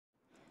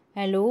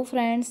Hello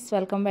friends,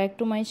 welcome back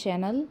to my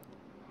channel.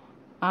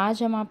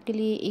 आज हम आपके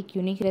लिए एक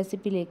यूनिक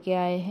रेसिपी लेके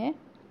आए हैं।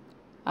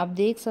 आप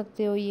देख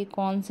सकते हो ये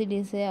कौन सी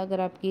डिश है।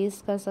 अगर आप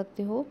गेस कर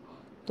सकते हो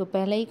तो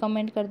पहले ही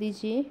कमेंट कर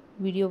दीजिए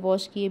वीडियो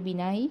वॉच किए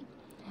बिना ही।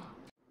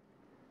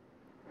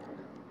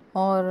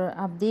 और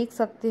आप देख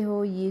सकते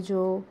हो ये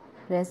जो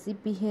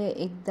रेसिपी है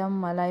एकदम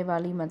मलाई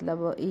वाली,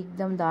 मतलब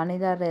एकदम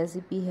दानेदार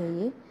रेसिपी है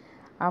ये।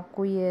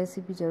 आपको ये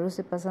रेसिपी ज़रूर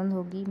से पसंद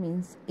होगी,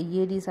 मीन्स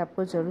ये डिश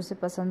आपको ज़रूर से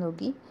पसंद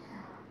होगी।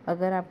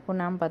 अगर आपको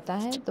नाम पता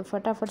है तो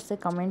फटाफट से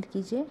कमेंट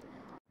कीजिए,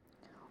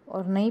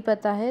 और नहीं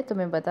पता है तो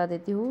मैं बता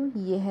देती हूँ।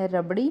 ये है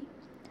रबड़ी।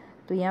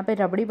 तो यहाँ पे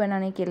रबड़ी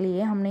बनाने के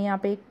लिए हमने यहाँ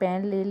पे एक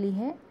पैन ले ली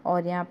है,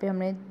 और यहाँ पे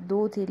हमने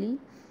 2 थैली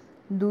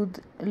दूध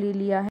ले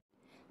लिया है।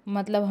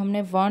 मतलब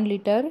हमने 1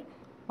 लीटर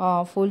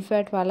फुल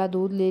फैट वाला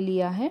दूध ले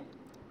लिया है।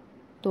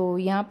 तो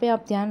यहाँ पे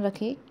आप ध्यान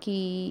रखें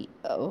कि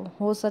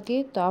हो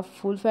सके तो आप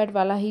फुल फैट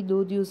वाला ही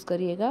दूध यूज़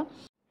करिएगा,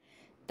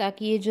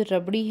 ताकि ये जो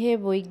रबड़ी है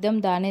वो एकदम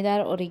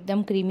दानेदार और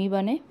एकदम क्रीमी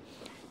बने।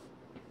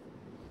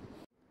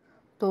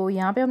 तो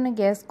यहाँ पे हमने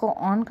गैस को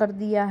ऑन कर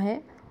दिया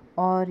है,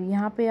 और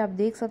यहाँ पे आप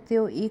देख सकते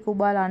हो एक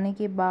उबाल आने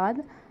के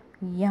बाद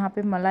यहाँ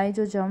पे मलाई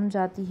जो जम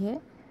जाती है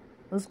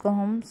उसको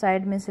हम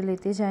साइड में से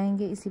लेते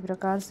जाएंगे इसी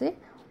प्रकार से,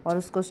 और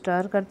उसको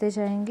स्टर करते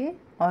जाएंगे।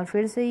 और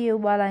फिर से ये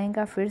उबाल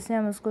आएगा, फिर से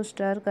हम उसको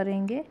स्टर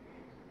करेंगे।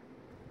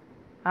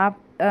 आप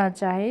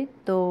चाहे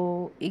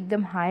तो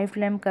एकदम हाई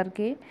फ्लेम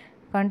करके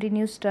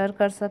कंटिन्यू स्टर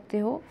कर सकते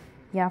हो,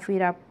 या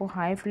फिर आपको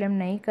हाई फ्लेम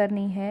नहीं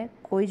करनी है,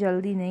 कोई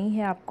जल्दी नहीं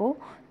है आपको,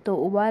 तो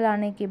उबाल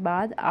आने के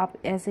बाद आप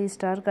ऐसे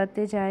स्टर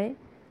करते जाए।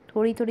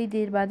 थोड़ी थोड़ी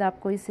देर बाद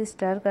आपको इसे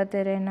स्टर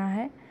करते रहना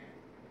है,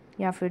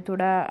 या फिर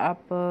थोड़ा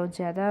आप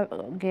ज़्यादा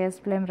गैस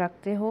फ्लेम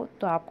रखते हो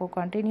तो आपको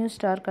कंटिन्यू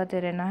स्टर करते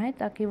रहना है,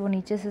 ताकि वो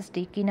नीचे से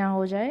स्टिकी ना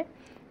हो जाए।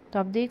 तो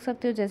आप देख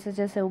सकते हो जैसे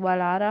जैसे उबाल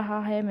आ रहा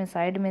है, मैं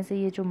साइड में से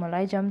ये जो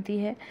मलाई जमती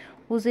है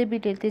उसे भी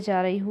लेते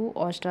जा रही हूँ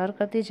और स्टर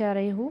करते जा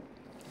रही हूँ।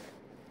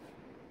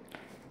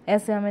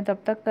 ऐसे हमें तब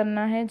तक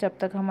करना है जब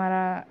तक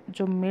हमारा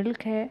जो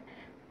मिल्क है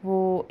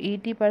वो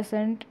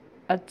 80%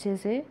 अच्छे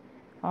से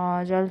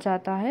जल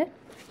जाता है।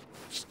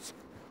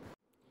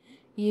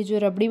 ये जो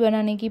रबड़ी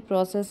बनाने की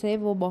प्रोसेस है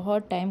वो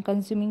बहुत टाइम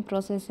कंज्यूमिंग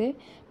प्रोसेस है,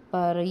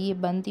 पर ये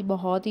बनती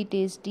बहुत ही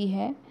टेस्टी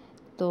है,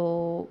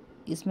 तो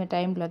इसमें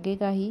टाइम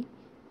लगेगा ही।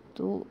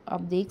 तो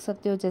आप देख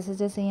सकते हो जैसे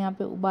जैसे यहाँ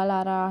पे उबाल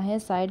आ रहा है,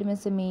 साइड में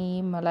से मैं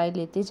ये मलाई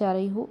लेते जा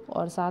रही हूँ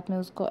और साथ में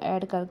उसको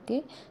ऐड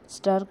करके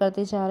स्टर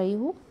करते जा रही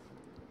हूँ।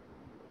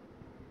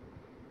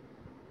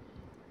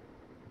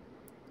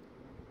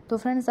 तो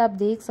फ्रेंड्स आप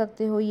देख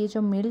सकते हो ये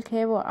जो मिल्क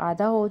है वो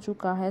आधा हो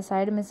चुका है।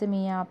 साइड में से मैं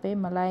यहाँ पे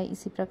मलाई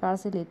इसी प्रकार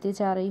से लेते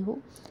जा रही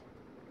हूँ।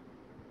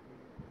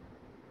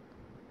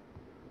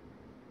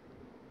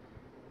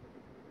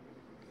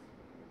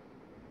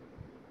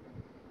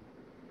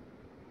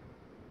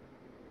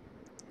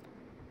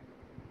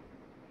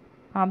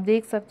 आप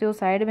देख सकते हो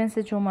साइड में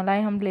से जो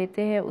मलाई हम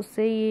लेते हैं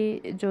उससे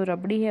ये जो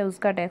रबड़ी है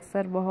उसका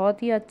टेक्सचर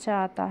बहुत ही अच्छा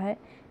आता है,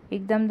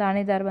 एकदम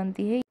दानेदार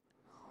बनती है।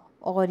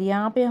 और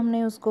यहाँ पे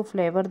हमने उसको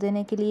फ्लेवर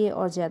देने के लिए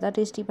और ज़्यादा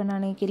टेस्टी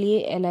बनाने के लिए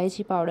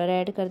इलायची पाउडर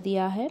ऐड कर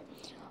दिया है।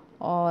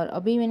 और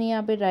अभी मैंने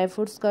यहाँ पे ड्राई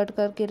फ्रूट्स कट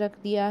करके रख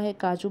दिया है,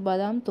 काजू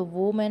बादाम, तो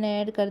वो मैंने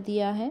ऐड कर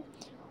दिया है।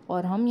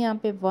 और हम यहाँ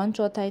पे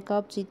 1/4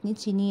 कप जितनी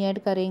चीनी ऐड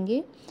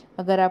करेंगे।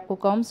 अगर आपको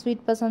कम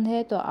स्वीट पसंद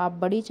है तो आप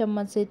बड़ी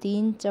चम्मच से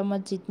 3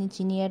 चम्मच जितनी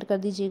चीनी ऐड कर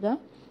दीजिएगा।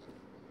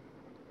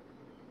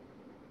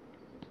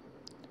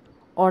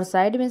 और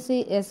साइड में से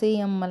ऐसे ही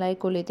हम मलाई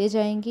को लेते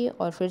जाएंगे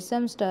और फिर से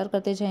हम स्टर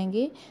करते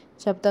जाएंगे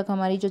जब तक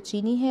हमारी जो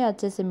चीनी है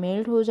अच्छे से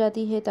मेल्ट हो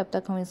जाती है, तब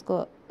तक हम इसको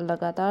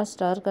लगातार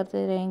स्टर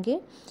करते रहेंगे।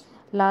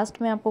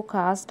 लास्ट में आपको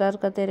खास स्टर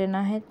करते रहना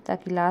है,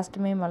 ताकि लास्ट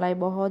में मलाई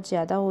बहुत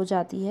ज़्यादा हो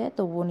जाती है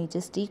तो वो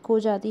नीचे स्टिक हो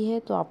जाती है,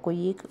 तो आपको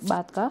ये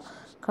बात का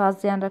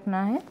खास ध्यान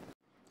रखना है।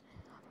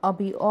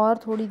 अभी और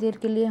थोड़ी देर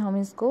के लिए हम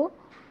इसको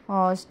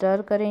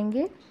स्टर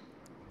करेंगे।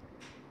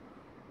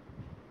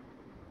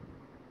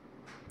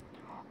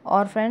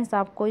 और फ्रेंड्स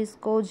आपको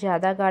इसको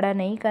ज़्यादा गाढ़ा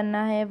नहीं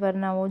करना है,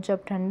 वरना वो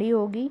जब ठंडी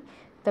होगी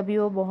तभी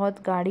वो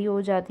बहुत गाढ़ी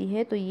हो जाती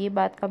है। तो ये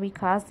बात का भी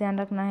खास ध्यान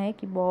रखना है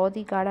कि बहुत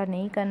ही गाढ़ा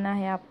नहीं करना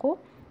है आपको।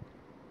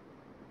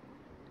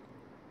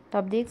 तो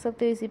आप देख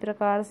सकते हो इसी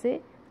प्रकार से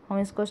हम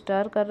इसको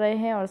स्टर कर रहे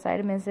हैं और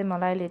साइड में से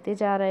मलाई लेते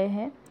जा रहे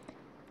हैं।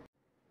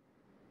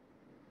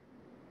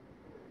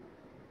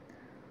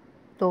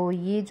 तो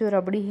ये जो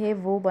रबड़ी है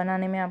वो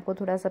बनाने में आपको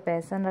थोड़ा सा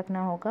पैशन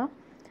रखना होगा।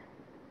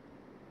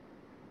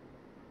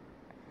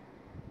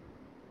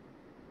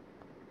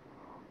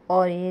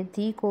 और ये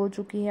ठीक हो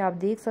चुकी है, आप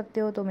देख सकते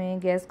हो। तो मैं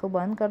गैस को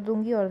बंद कर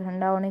दूंगी और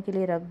ठंडा होने के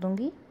लिए रख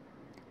दूंगी।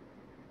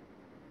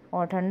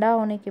 और ठंडा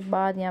होने के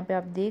बाद यहाँ पे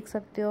आप देख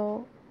सकते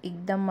हो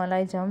एकदम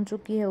मलाई जम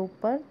चुकी है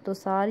ऊपर। तो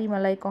सारी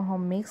मलाई को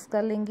हम मिक्स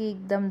कर लेंगे,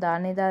 एकदम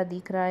दानेदार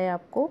दिख रहा है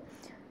आपको।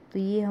 तो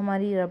ये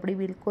हमारी रबड़ी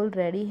बिल्कुल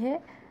रेडी है।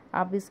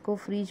 आप इसको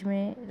फ्रिज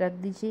में रख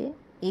दीजिए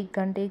 1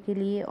 घंटे के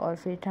लिए, और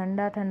फिर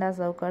ठंडा ठंडा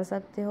सर्व कर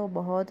सकते हो।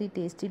 बहुत ही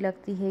टेस्टी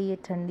लगती है ये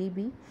ठंडी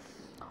भी।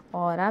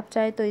 और आप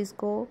चाहे तो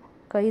इसको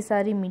कई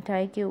सारी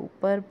मिठाई के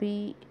ऊपर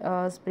भी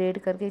स्प्रेड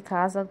करके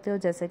खा सकते हो,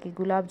 जैसे कि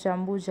गुलाब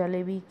जामुन,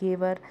 जलेबी,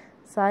 गेवर,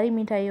 सारी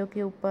मिठाइयों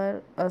के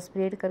ऊपर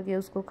स्प्रेड करके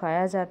उसको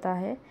खाया जाता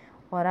है।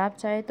 और आप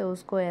चाहे तो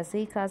उसको ऐसे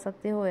ही खा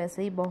सकते हो,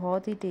 ऐसे ही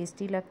बहुत ही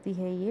टेस्टी लगती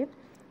है ये।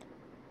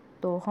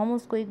 तो हम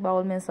उसको एक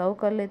बाउल में सर्व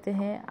कर लेते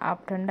हैं।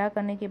 आप ठंडा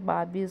करने के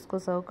बाद भी उसको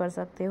सर्व कर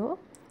सकते हो।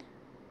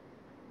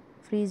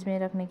 फ्रीज में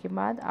रखने के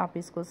बाद आप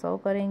इसको सर्व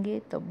करेंगे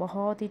तो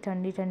बहुत ही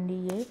ठंडी ठंडी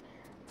ये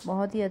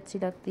बहुत ही अच्छी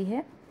लगती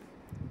है।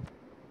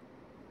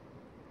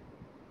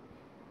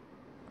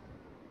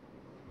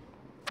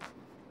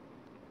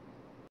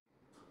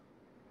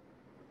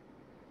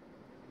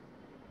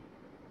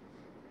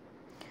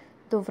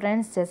 तो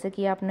फ्रेंड्स, जैसे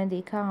कि आपने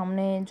देखा,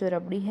 हमने जो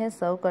रबड़ी है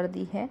सर्व कर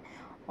दी है।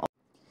 और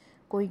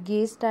कोई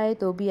गेस्ट आए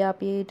तो भी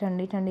आप ये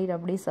ठंडी ठंडी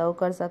रबड़ी सर्व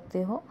कर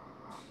सकते हो।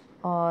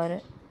 और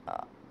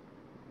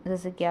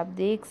जैसे कि आप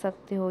देख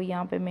सकते हो,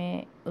 यहाँ पे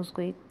मैं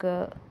उसको एक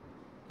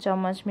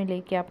चम्मच में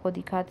लेके आपको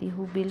दिखाती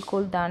हूँ।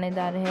 बिल्कुल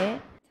दानेदार है।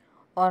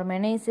 और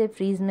मैंने इसे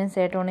फ्रीज़ में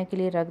सेट होने के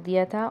लिए रख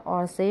दिया था।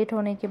 और सेट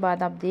होने के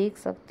बाद आप देख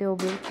सकते हो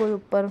बिल्कुल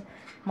ऊपर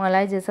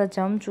मलाई जैसा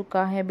जम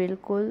चुका है,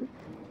 बिल्कुल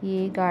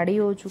ये गाढ़ी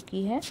हो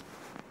चुकी है।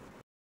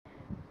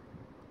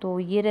 तो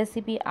ये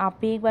रेसिपी आप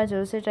भी एक बार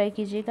ज़रूर से ट्राई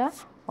कीजिएगा।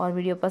 और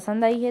वीडियो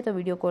पसंद आई है तो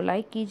वीडियो को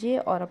लाइक कीजिए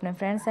और अपने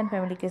फ्रेंड्स एंड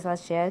फैमिली के साथ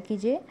शेयर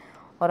कीजिए।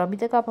 और अभी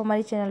तक आप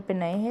हमारे चैनल पर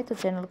नए हैं तो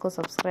चैनल को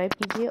सब्सक्राइब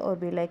कीजिए और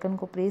बेल आइकन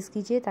को प्रेस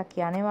कीजिए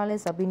ताकि आने वाले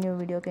सभी न्यू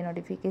वीडियो के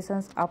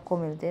नोटिफिकेशंस आपको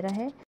मिलते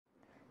रहे।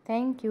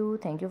 Thank you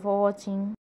for watching.